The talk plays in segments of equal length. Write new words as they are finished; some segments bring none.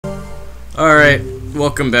Alright,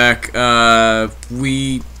 welcome back.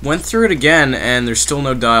 We went through it again, and there's still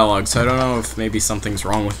no dialogue, so I don't know if maybe something's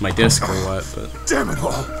wrong with my disc or what, but... Damn it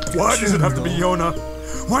all! Why does it have to be Yona?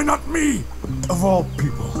 Why not me? Of all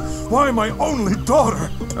people, why my only daughter?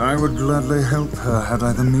 I would gladly help her had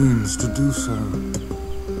I the means to do so.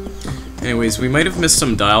 Anyways, we might have missed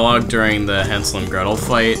some dialogue during the Hansel and Gretel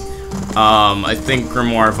fight. I think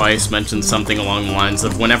Grimoire Weiss mentioned something along the lines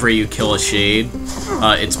of whenever you kill a shade,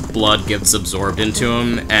 its blood gets absorbed into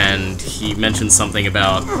him, and he mentioned something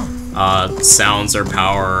about sounds are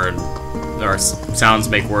power, or sounds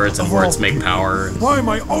make words and words make power. And why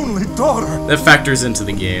my only daughter? that factors into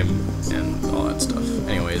the game and all that stuff.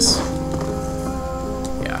 Anyways,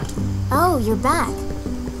 yeah. Oh, you're back.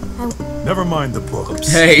 Never mind the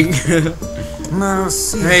books. Hey.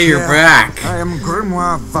 Merci. Hey, you're back. I am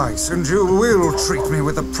Grimoire Weiss, and you will treat me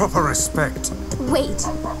with the proper respect. Wait,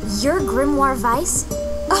 you're Grimoire Weiss?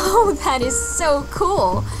 Oh, that is so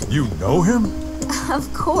cool. You know him?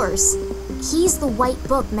 Of course. He's the white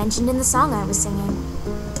book mentioned in the song I was singing.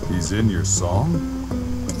 He's in your song?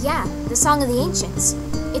 Yeah, the Song of the Ancients.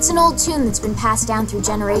 It's an old tune that's been passed down through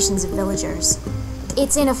generations of villagers.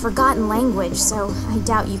 It's in a forgotten language, so I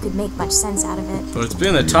doubt you could make much sense out of it. But it's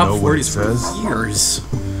been in the top 40s for says? years.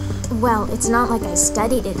 Well, it's not like I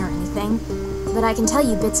studied it or anything, but I can tell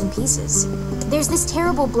you bits and pieces. There's this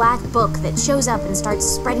terrible black book that shows up and starts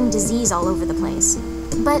spreading disease all over the place.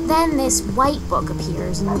 But then this white book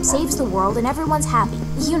appears and saves the world and everyone's happy.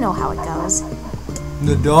 You know how it goes.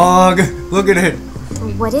 The dog! Look at it!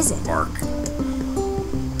 What is it? Mark.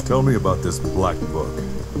 Tell me about this black book.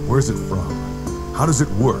 Where's it from? How does it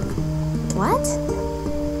work? What?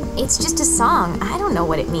 It's just a song. I don't know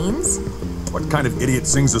what it means. What kind of idiot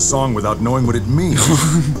sings a song without knowing what it means?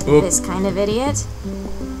 This kind of idiot?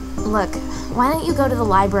 Look, why don't you go to the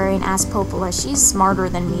library and ask Popola? She's smarter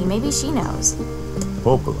than me. Maybe she knows.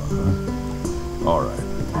 Popola, huh? Alright.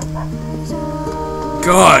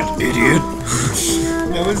 God, idiot.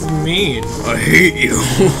 That was mean. I hate you.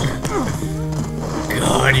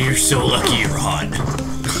 God, you're so lucky you're hot.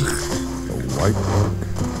 White book,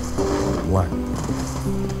 a black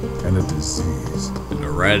book, and a disease. And a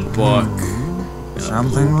red book. And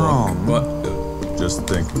Something a blue wrong. book. What? Just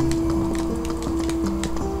thinking.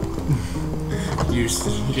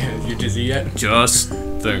 You're dizzy yet? Just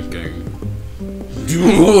thinking.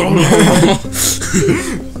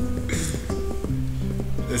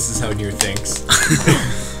 This is how Nier thinks.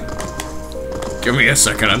 Give me a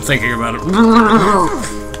second, I'm thinking about it.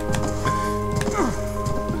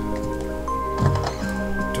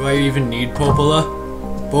 Do I even need Popola?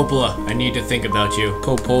 Popola, I need to think about you.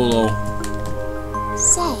 Popolo.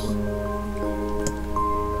 Say,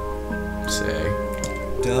 Say.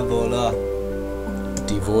 Davola.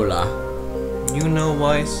 Divola. You know,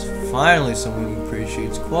 Weiss, finally someone who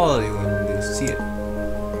appreciates quality when they see it.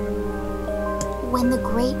 when the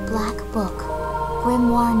great black book,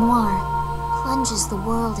 Grimoire Noir, plunges the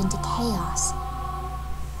world into chaos,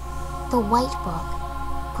 the white book,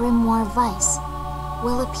 Grimoire Weiss,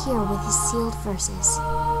 will appear with his sealed verses.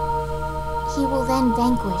 He will then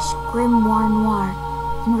vanquish Grimoire Noir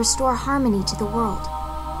and restore harmony to the world.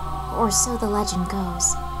 Or so the legend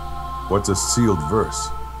goes. What's a sealed verse?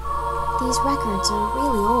 These records are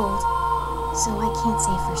really old, so I can't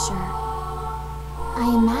say for sure. I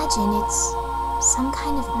imagine it's some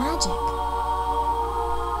kind of magic.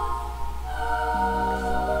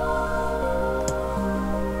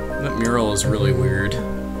 That mural is really weird.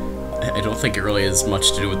 I don't think it really has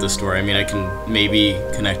much to do with the story. I mean, I can maybe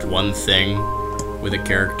connect one thing with a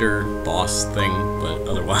character, boss thing, but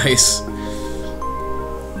otherwise...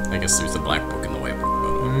 I guess there's the black book and the white book,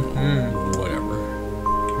 but whatever.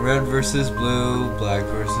 Red versus blue, black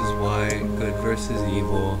versus white, good versus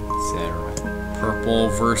evil, etc. Purple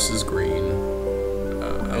versus green.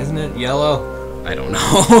 Isn't it yellow? I don't know.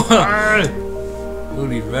 It would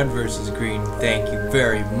be red versus green, thank you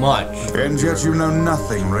very much. And yet you know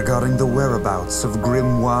nothing regarding the whereabouts of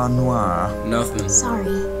Grimoire Noir. Nothing. Sorry,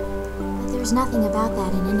 but there's nothing about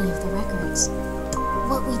that in any of the records.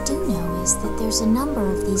 What we do know is that there's a number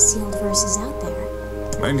of these sealed verses out there.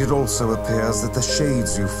 And it also appears that the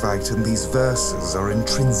shades you fight in these verses are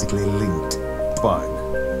intrinsically linked. Fine.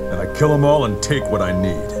 Then I kill them all and take what I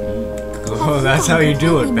need. Oh, that's how you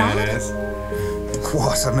do it, badass.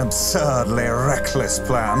 What an absurdly reckless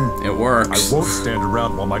plan. It works. I won't stand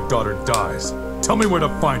around while my daughter dies. Tell me where to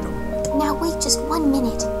find them. Now wait just 1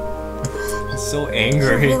 minute. He's so You're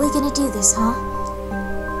angry. really gonna do this, huh?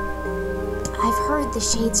 I've heard the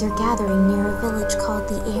shades are gathering near a village called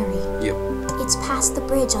the Aerie. Yep. It's past the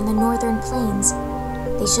bridge on the northern plains.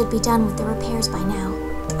 They should be done with the repairs by now.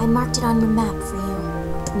 I marked it on your map for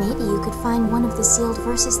you. Maybe you could find one of the sealed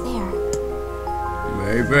verses there.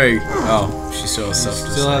 Maybe. Oh, she still has stuff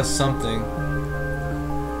to Still say. has something.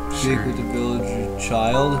 Speak with the villager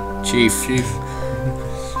child. Chief. He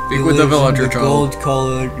Speak with the lives in villager child.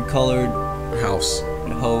 gold-colored House.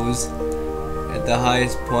 hose at the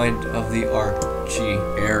highest point of the Archie.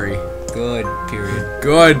 Aerie. Good. Period.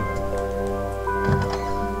 Good.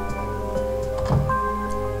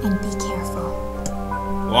 And be careful.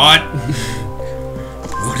 What?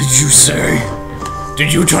 What did you say?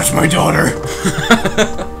 Did you touch my daughter?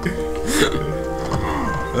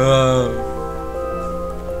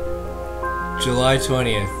 July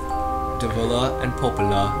 20th. Davila and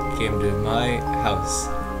Popola came to my house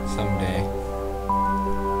someday.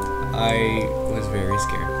 I was very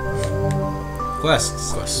scared.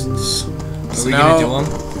 Quests. Are we gonna do them?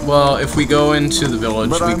 Well, if we go into the village,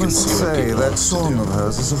 But we I can must see what say, people that wants to song do. of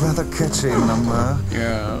hers is a rather catchy number.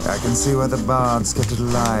 Yeah. I can see why the bards kept it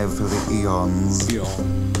alive through the eons.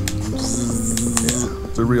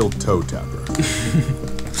 It's a real toe tapper.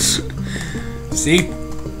 See?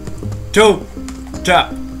 Toe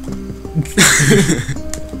tap.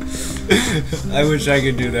 I wish I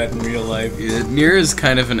could do that in real life. Yeah, Nier is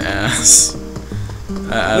kind of an ass.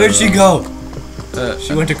 Where'd she go?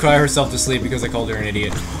 She went to cry herself to sleep because I called her an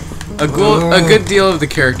idiot. A good deal of the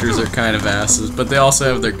characters are kind of asses, but they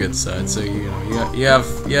also have their good side. So you know, you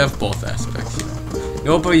have both aspects. You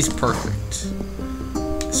know. Nobody's perfect,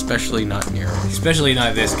 especially not Nier. Especially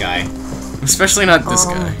not this guy. Especially not this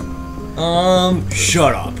guy.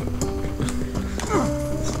 Shut up.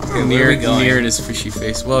 Okay, where are we going? Nier and his fishy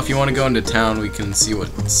face. Well, if you want to go into town, we can see what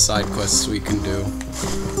side quests we can do.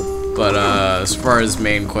 But as far as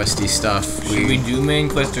main questy stuff, Should we do main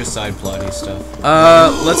quest or side plotty stuff?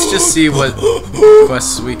 let's just see what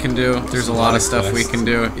quests we can do. There's a lot of stuff we can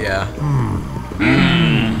do. Yeah.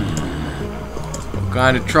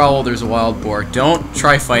 Got into trouble. There's a wild boar. Don't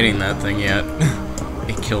try fighting that thing yet.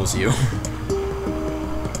 It kills you.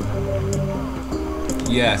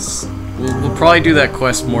 Yes. We'll probably do that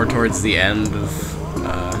quest more towards the end of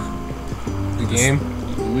The game?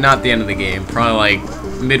 not the end of the game. Probably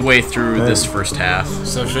like midway through this first half.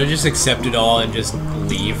 So should I just accept it all and just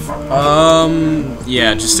leave?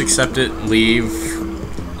 Yeah, just accept it, leave.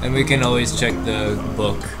 And we can always check the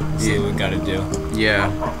book, see what we gotta do. Yeah.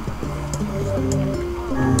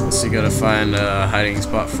 So you gotta find a hiding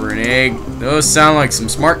spot for an egg. Those sound like some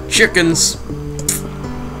smart chickens.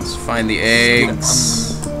 Let's find the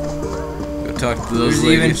eggs. Go talk to those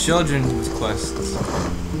There's even ladies. children with quests.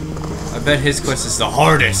 I bet his quest is the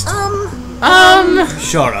hardest.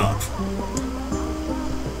 Shut up.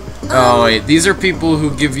 Oh wait, these are people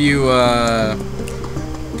who give you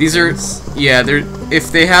these are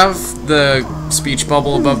if they have the speech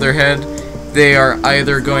bubble above their head, they are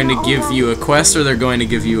either going to give you a quest or they're going to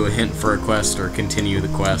give you a hint for a quest or continue the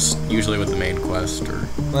quest, usually with the main quest. Or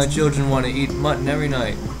My children want to eat mutton every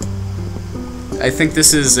night. I think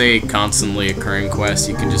this is a constantly occurring quest.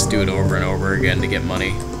 You can just do it over and over again to get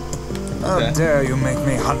money. How Okay. dare you make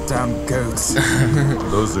me hunt down goats?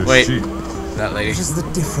 Those are Wait. sheep. That lady. What is the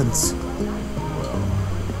difference?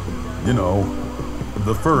 You know,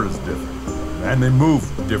 the fur is different, and they move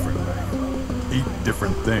differently, eat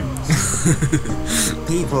different things.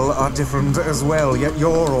 People are different as well, yet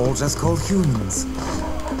you're all just called humans.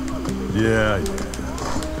 Yeah.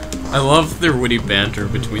 I love their witty banter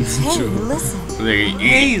between the Hey, two. listen. They eat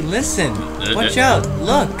Hey, listen! Watch out!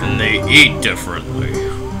 Look! and they eat differently.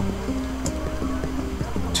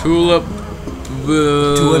 Tulip.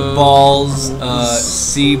 Tulip balls,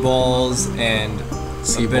 sea balls, and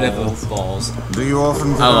Sea a bit balls. of balls. Do you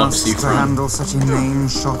often get I love asked to seafront. handle such inane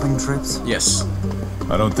shopping trips? Yes.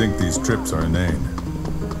 I don't think these trips are inane.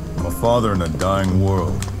 I'm a father in a dying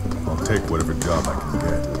world. I'll take whatever job I can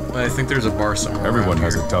get. I think there's a bar somewhere. Everyone around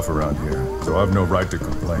has here. it tough around here, so I've no right to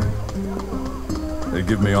complain. They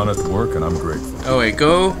give me honest work, and I'm grateful. Oh wait,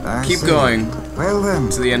 go. I Keep see. going Well then,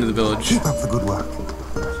 to the end of the village. keep up the good work.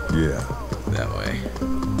 Yeah. That way.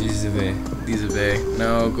 These are the These are they.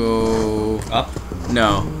 No, go. up.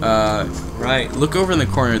 No. Right. Look over in the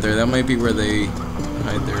corner there. That might be where they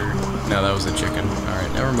hide their. No, that was a chicken. All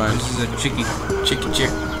right, never mind. This is a chicky. Chicky chick.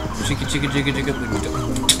 Chicky.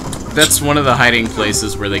 That's one of the hiding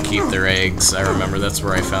places where they keep their eggs. I remember that's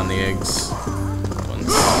where I found the eggs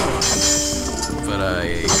once. But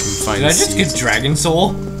I can find. Did I just seeds. get Dragon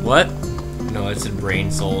Soul? What? No, it said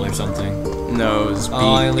Brain Soul or something. No, it was bean.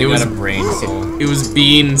 Oh, I only it got was a Brain Soul. It was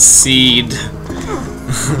bean seed.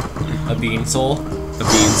 A Bean Soul? A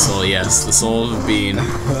bean soul, yes, the soul of a bean.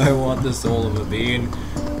 I want the soul of a bean.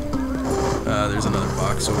 There's another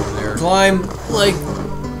box over there. Climb like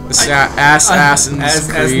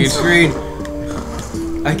Assassin's Creed.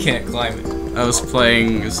 I can't climb it. I was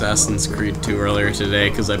playing Assassin's Creed 2 earlier today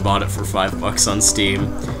because I bought it for $5 on Steam,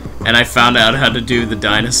 and I found out how to do the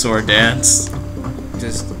dinosaur dance.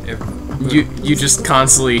 You just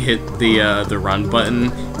constantly hit the run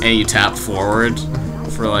button and you tap forward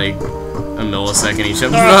for like a millisecond each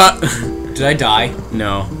time. Did I die?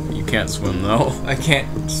 No, you can't swim though. I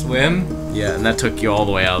can't swim? Yeah, and that took you all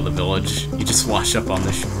the way out of the village. You just wash up on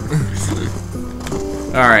the shore.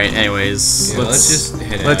 Alright, anyways, Yeah, let's just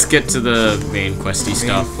hit it. Let's get to the main questy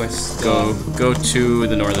stuff. Go to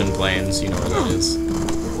the Northern Plains, you know where that is.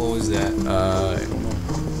 What was that? I don't know.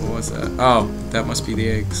 What was that? Oh, that must be the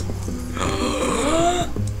eggs.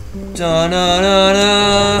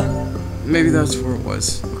 Da-na-na-na. Maybe that's where it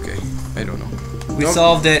was. Okay, I don't know. We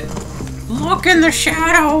solved it. Look in the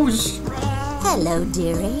shadows! Hello,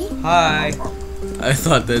 dearie. Hi. I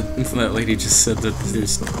thought that lady just said that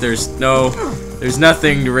there's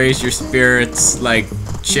nothing to raise your spirits like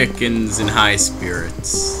chickens and high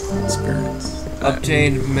spirits.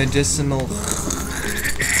 Obtained medicinal.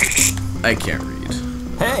 I can't read.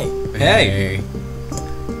 Hey.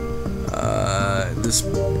 This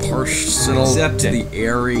parcel Accept to it. the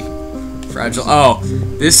Aerie. Fragile. Oh,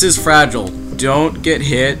 this is fragile. Don't get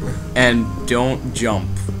hit and don't jump.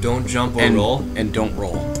 Don't jump or And roll. And don't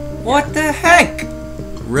roll. What the heck?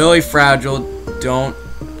 Really fragile. Don't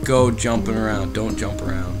go jumping around. Don't jump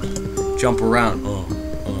around. Jump around.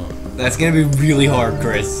 That's gonna be really hard,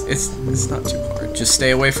 Chris. It's not too hard. Just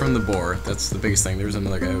stay away from the boar. That's the biggest thing. There's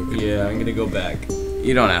another guy who could. Yeah, I'm gonna go back.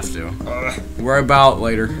 You don't have to. Worry about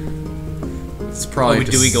later. It's probably.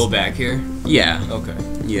 Do we go back here? Yeah. Okay.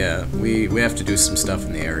 Yeah. We have to do some stuff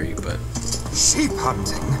in the area, but. Sheep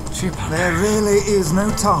hunting? There really is no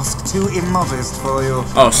task too immodest for you.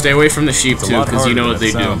 Oh, stay away from the sheep too, because you know what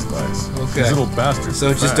they do. Okay. These little bastards.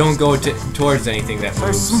 So just don't go towards anything that So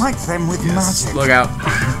moves. smite them with magic. Look out.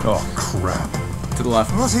 Oh, crap. To the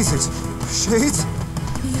left. What is it? Shades?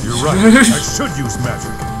 You're right. I should use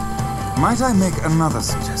magic. Might I make another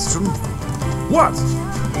suggestion? What?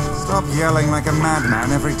 Stop yelling like a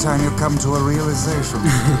madman every time you come to a realization.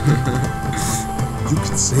 You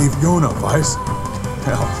can save Yona, Vice.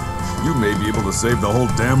 Hell, you may be able to save the whole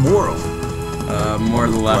damn world. More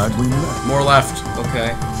to the left. Glad we met. More left.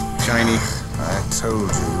 Okay. Shiny. I told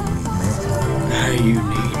you You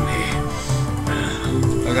need me.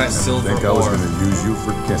 I got I silver think I was ore. gonna use you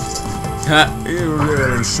for Kent. Ha. you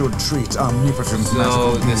really should treat omnipotent So,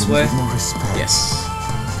 magical this beings way? with more respect. Yes.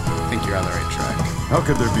 I think you're on the right track. How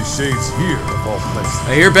could there be shades here of all places?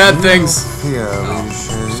 I hear bad things. Here, Just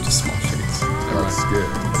shades. a small shades. Never I'm mind. scared.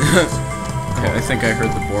 Okay, I think I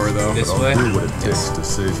heard the boar though. This I'll way? do what it takes to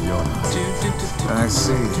save Yona. I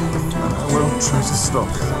see. I won't try to stop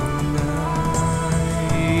you.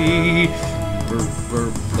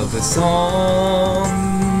 Love the song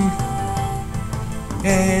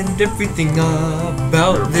and everything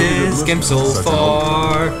about this game so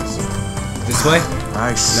far. This way?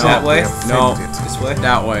 I That way? No. This way?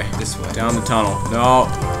 That way. This way. Down the tunnel. No.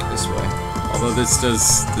 This way. Although this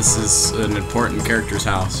is an important character's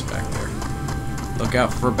house back there. Look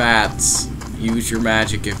out for bats. Use your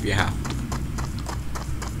magic if you have to.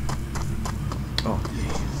 Oh.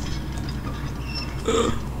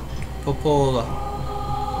 Popola.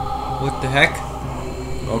 What the heck?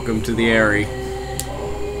 Welcome to the Aerie.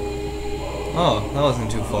 Oh, that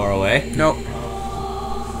wasn't too far away. Nope.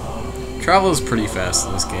 Travel is pretty fast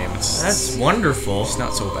in this game. That's wonderful. It's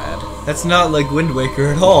not so bad. That's not like Wind Waker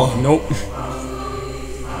at all. Nope.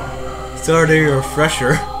 It's already a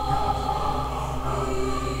refresher.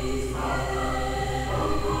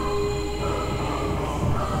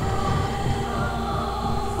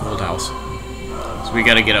 Old house. So we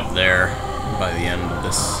gotta get up there by the end of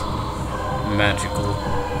this magical.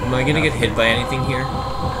 Am I gonna get hit by anything here?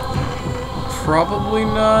 Probably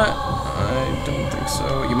not. I don't think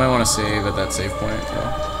so. You might want to save at that save point.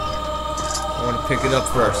 Yeah. I want to pick it up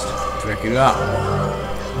first. Pick it up.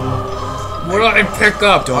 What do I pick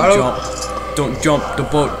up? Don't jump. Don't jump the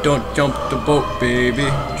boat. Don't jump the boat, baby.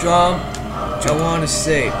 Jump. I want to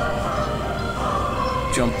save.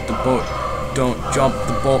 Jump the boat. Don't jump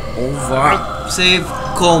the boat over. Save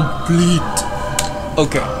complete.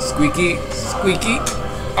 Okay. Squeaky. Squeaky.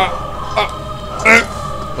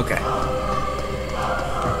 Okay.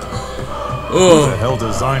 Who Oh, the hell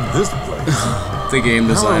designed this place? the game How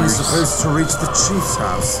are we designers. supposed to reach the chief's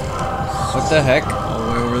house? What the heck? All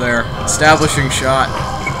the way over there. Establishing shot.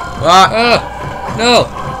 Ah! No!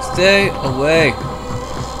 Stay away.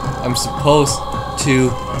 I'm supposed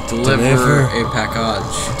to Deliver a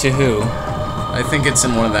package. to who? I think it's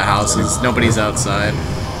in one of the houses. Nobody's outside.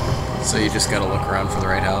 So you just gotta look around for the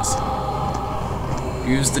right house.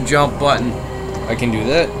 Use the jump button. I can do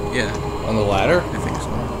that? Yeah, On the ladder? I think so.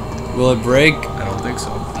 Will it break? I don't think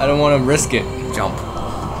so. I don't want to risk it. Jump.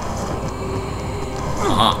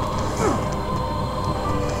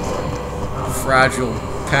 Fragile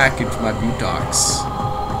package, my buttocks.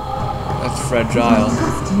 That's fragile.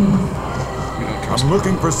 We don't trust. I'm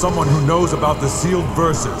looking for someone who knows about the sealed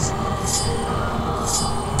verses.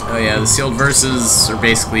 Oh yeah, the sealed verses are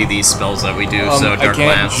basically these spells that we do. So I Dark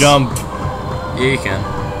can't Lance. jump. Yeah, you can.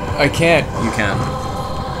 I can't. You can.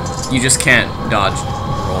 You just can't dodge.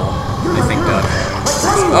 Roll. I think dodge.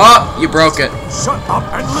 Oh, you broke it. Shut up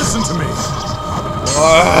and listen to me.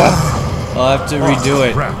 I'll have to redo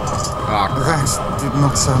it. Crap. Oh, crap. That did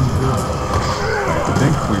not sound good. I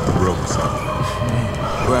think we broke something.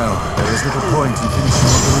 Well, there is little point in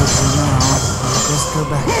finishing the delivery now. Let's go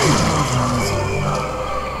back to the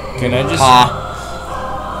Can I just...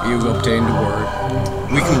 You obtained a word.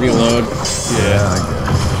 We can reload. Yeah, I get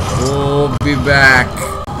it. We'll be back.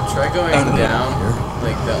 Try going down.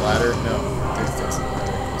 Like that ladder? No. There's a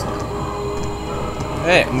ladder.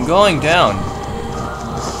 Hey, I'm going down.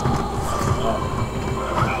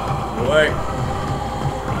 Wait.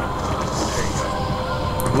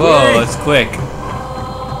 Whoa, that's quick.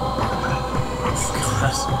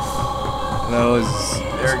 That was...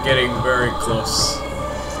 They're getting very close.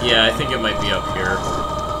 Yeah, I think it might be up here.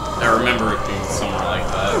 I remember it being somewhere like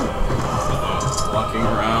that. Walking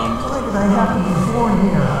around. Why did I have to be born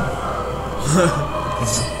here?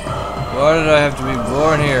 Why did I have to be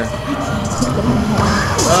born here?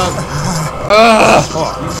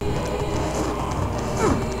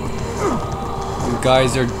 You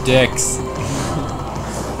guys are dicks.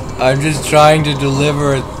 I'm just trying to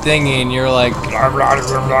deliver a thingy and you're like... Can I have your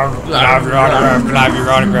autograph? Can I have your autograph? Can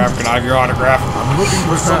I have your autograph? I'm looking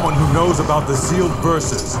for someone who knows about the sealed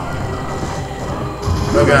verses.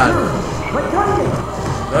 Oh god. What kind of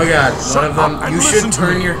Oh god. One of up them. and You listen should to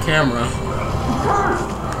turn me. your camera.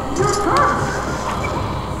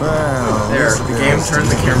 Well, There, this the appears game to turned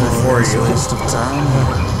the be camera a for you. waste of time.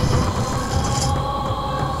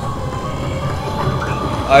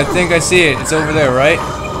 I think I see it. It's over there, right?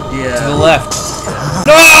 Yeah. To the left.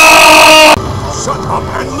 Shut up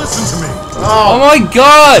and listen to me. Oh my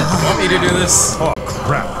god! You want me to do this? Oh,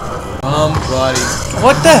 crap. Buddy.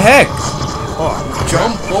 What the heck? Oh,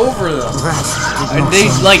 Jump over them. That did And not they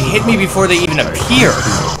sound like hit me before they even appear.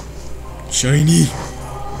 Shiny.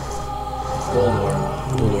 Gold ore.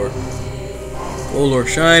 Gold ore. Gold ore.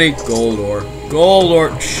 Shiny. Gold ore. Gold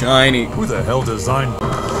ore. Shiny. who the hell designed...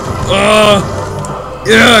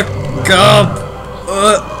 Yeah, Cobb.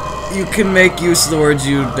 You can make use of the words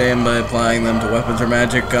you name by applying them to weapons or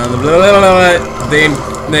magic on the blah, blah, blah,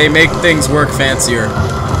 blah. They make things work fancier.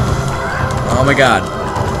 Oh my god.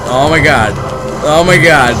 Oh my god. Oh my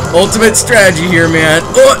god. Ultimate strategy here, man.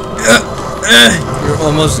 You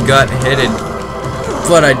almost got hitted.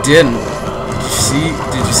 But I didn't.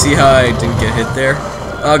 Did you see how I didn't get hit there?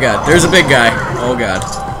 Oh god, there's a big guy. Oh god.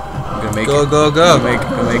 I'm gonna make Go, it. go, go. Go make it,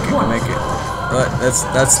 go make it, go make it. But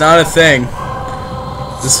that's not a thing.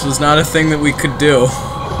 This was not a thing that we could do.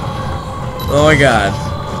 Oh my god.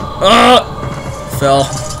 Fell.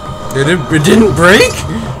 It didn't break?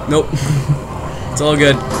 Nope. It's all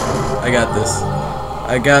good. I got this.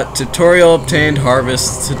 I got tutorial obtained,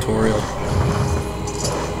 harvest tutorial.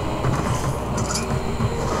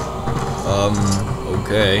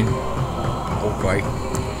 Okay. Okay.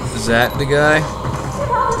 Is that the guy?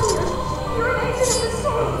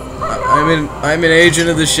 I'm an agent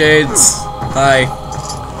of the shades. Hi.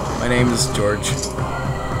 My name is George.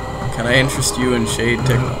 Can I interest you in shade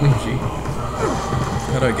technology?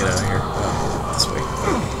 How do I get out of here? Oh, this way.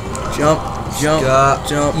 Jump, jump, jump,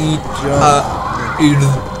 jump.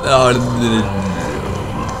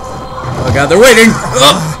 Oh god, they're waiting!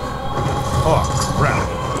 Oh, crap.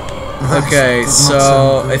 Okay,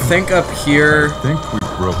 so I think up here. I think we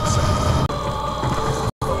broke something.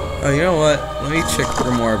 Oh, you know what? Let me check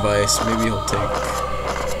for more advice. Maybe he'll take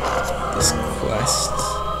this quest.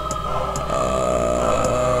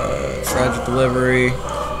 Fragile delivery.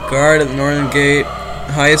 Guard at the northern gate.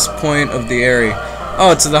 Highest point of the Aerie.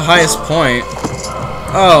 Oh, it's at the highest point.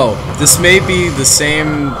 Oh, this may be the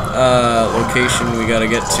same location we gotta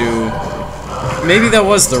get to. Maybe that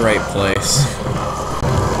was the right place.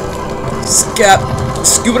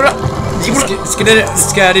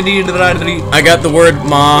 I got the word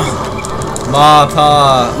ma. Ma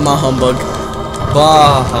pa. Ma humbug.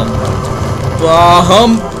 Bah humbug. Bah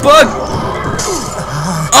humbug!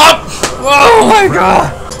 Up! Oh my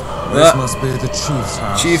god! This must be the chief's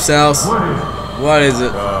house. Chief's house. What is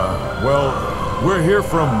it? Well, we're here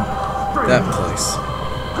from That place.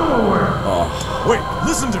 Go away. Oh. Wait,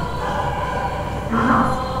 listen to me.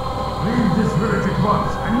 Enough. Leave this village at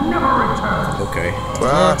once and never return. Okay.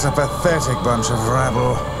 What a pathetic bunch of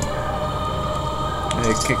rabble.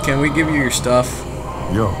 Hey, can we give you your stuff?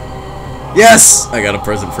 Yo. Yes! I got a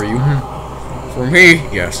present for you. For me?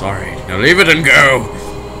 Yes, alright. Now leave it and go!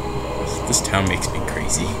 This town makes me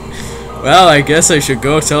crazy. Well, I guess I should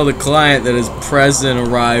go tell the client that his present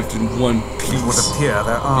arrived in one piece. It would appear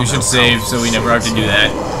there are You should save so we never have to do that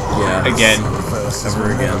Yeah. again.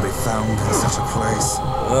 Ever again. Be found in such a place.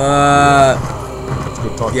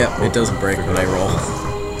 Yep, it doesn't break when I roll.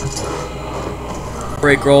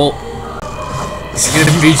 Break roll. He's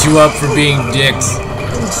gonna beat you up for being dicks.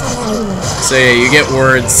 So yeah, you get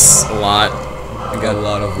words a lot. I got a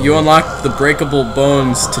lot of You unlock the breakable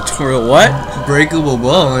bones tutorial. What? breakable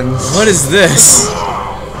bones. What is this?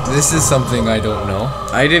 This is something I don't know.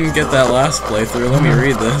 I didn't get that last playthrough. Let me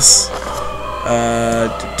read this.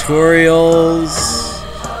 Tutorials.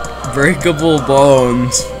 Breakable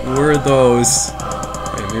bones. Where are those?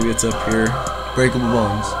 Wait, maybe it's up here. Breakable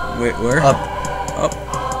bones. Wait, where? Up Up.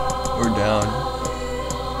 or down.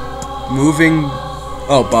 Moving.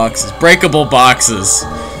 Oh, boxes. Breakable boxes.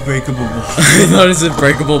 Breakable bones. I thought it said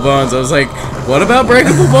breakable bones. I was like, what about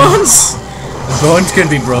breakable bones? The bones can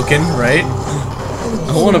be broken, right?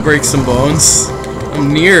 I want to break some bones.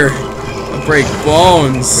 I'm near. I break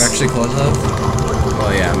bones. You're actually close enough.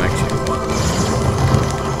 Oh yeah, I'm actually.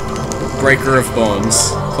 Breaker of bones.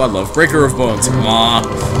 Quad love. Breaker of bones. Ma.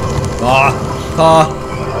 Ah, ha,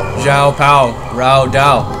 Zhao Pao, Rao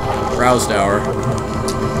Dao. Roused hour.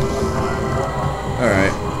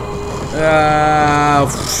 Alright.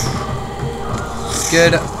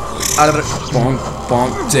 Get out of it. Bonk,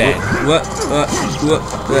 bonk. Dead. What?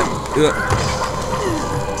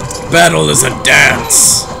 Battle is a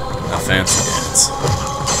dance. A fancy dance.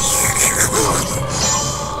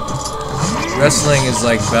 Wrestling is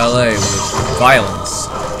like ballet with violence.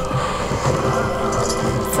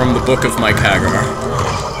 From the Book of Mike Hagar.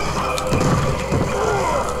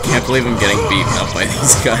 Can't believe I'm getting beaten up by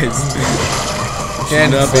these guys.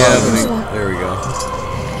 Can't Not be follow. happening. There we go.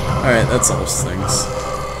 Alright, that solves things.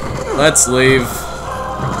 Let's leave.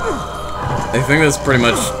 I think that's pretty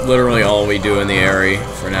much literally all we do in the Aerie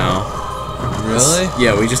for now. Really?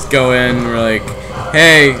 Yeah, we just go in, we're like,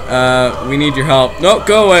 hey, we need your help. No,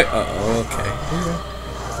 go away. Okay.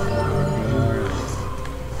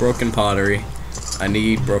 Broken pottery. I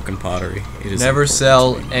need broken pottery. It is Never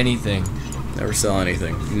sell anything. Never sell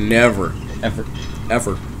anything. Never. Ever.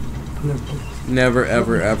 Ever. Never,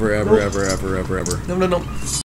 ever, ever, ever, ever, ever, ever, ever. No.